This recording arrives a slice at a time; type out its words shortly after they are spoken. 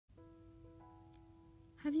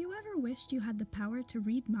Have you ever wished you had the power to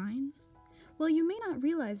read minds? Well, you may not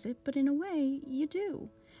realize it, but in a way, you do.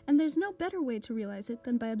 And there's no better way to realize it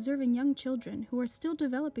than by observing young children who are still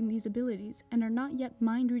developing these abilities and are not yet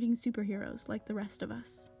mind-reading superheroes like the rest of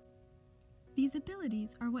us. These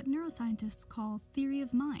abilities are what neuroscientists call theory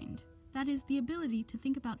of mind. That is, the ability to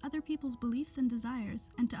think about other people's beliefs and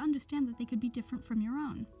desires and to understand that they could be different from your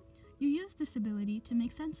own. You use this ability to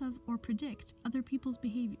make sense of or predict other people's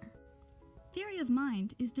behavior. Theory of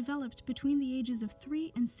mind is developed between the ages of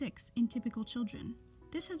 3 and 6 in typical children.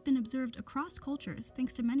 This has been observed across cultures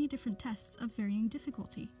thanks to many different tests of varying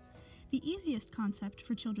difficulty. The easiest concept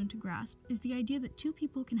for children to grasp is the idea that two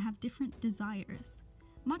people can have different desires.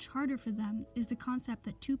 Much harder for them is the concept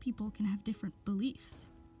that two people can have different beliefs.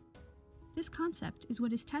 This concept is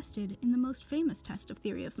what is tested in the most famous test of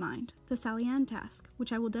theory of mind, the Sally-Ann task,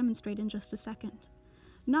 which I will demonstrate in just a second.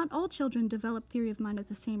 Not all children develop theory of mind at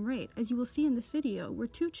the same rate, as you will see in this video, where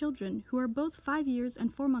two children who are both 5 years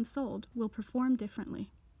and 4 months old will perform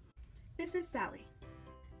differently. This is Sally.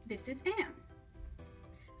 This is Anne.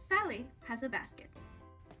 Sally has a basket.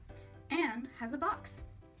 Anne has a box.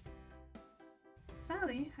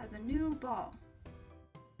 Sally has a new ball.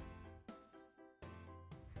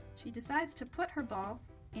 She decides to put her ball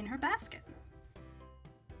in her basket.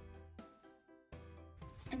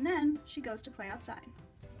 And then she goes to play outside,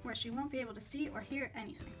 where she won't be able to see or hear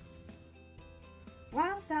anything.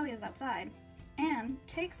 While Sally is outside, Anne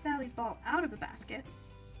takes Sally's ball out of the basket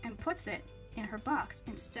and puts it in her box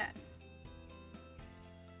instead.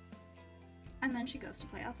 And then she goes to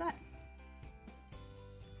play outside.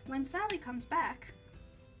 When Sally comes back,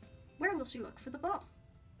 where will she look for the ball?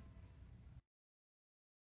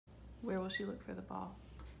 Where will she look for the ball?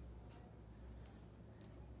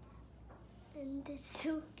 In the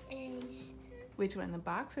suitcase. Which one, the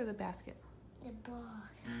box or the basket? The box.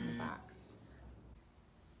 In the box.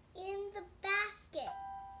 In the basket.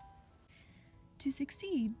 To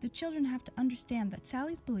succeed, the children have to understand that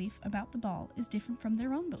Sally's belief about the ball is different from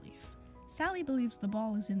their own belief. Sally believes the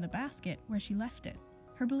ball is in the basket where she left it.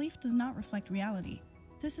 Her belief does not reflect reality.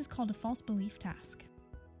 This is called a false belief task.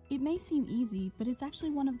 It may seem easy, but it's actually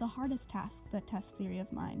one of the hardest tasks that tests theory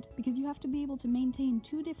of mind, because you have to be able to maintain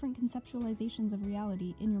two different conceptualizations of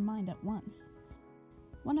reality in your mind at once.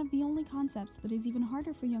 One of the only concepts that is even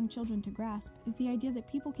harder for young children to grasp is the idea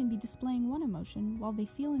that people can be displaying one emotion while they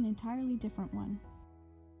feel an entirely different one.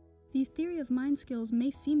 These theory of mind skills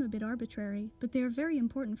may seem a bit arbitrary, but they are very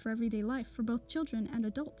important for everyday life for both children and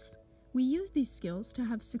adults. We use these skills to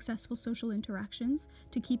have successful social interactions,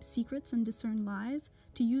 to keep secrets and discern lies,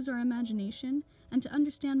 to use our imagination, and to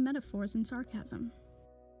understand metaphors and sarcasm.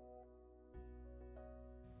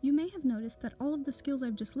 You may have noticed that all of the skills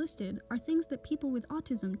I've just listed are things that people with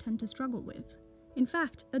autism tend to struggle with. In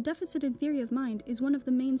fact, a deficit in theory of mind is one of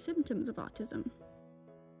the main symptoms of autism.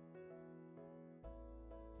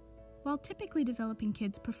 While typically developing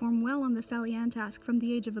kids perform well on the Sally-Ann task from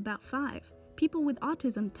the age of about 5, people with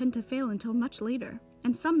autism tend to fail until much later,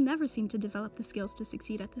 and some never seem to develop the skills to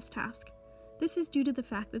succeed at this task. This is due to the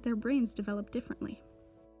fact that their brains develop differently.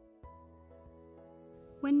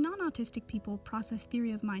 When non-autistic people process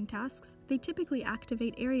theory of mind tasks, they typically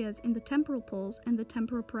activate areas in the temporal poles and the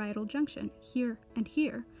temporoparietal junction, here and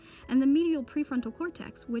here, and the medial prefrontal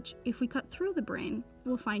cortex, which, if we cut through the brain,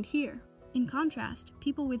 we'll find here. In contrast,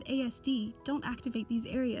 people with ASD don't activate these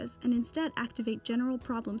areas and instead activate general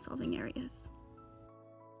problem-solving areas.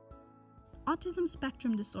 Autism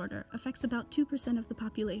spectrum disorder affects about 2% of the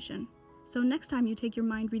population, so next time you take your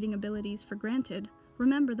mind-reading abilities for granted,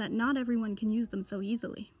 remember that not everyone can use them so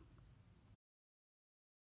easily.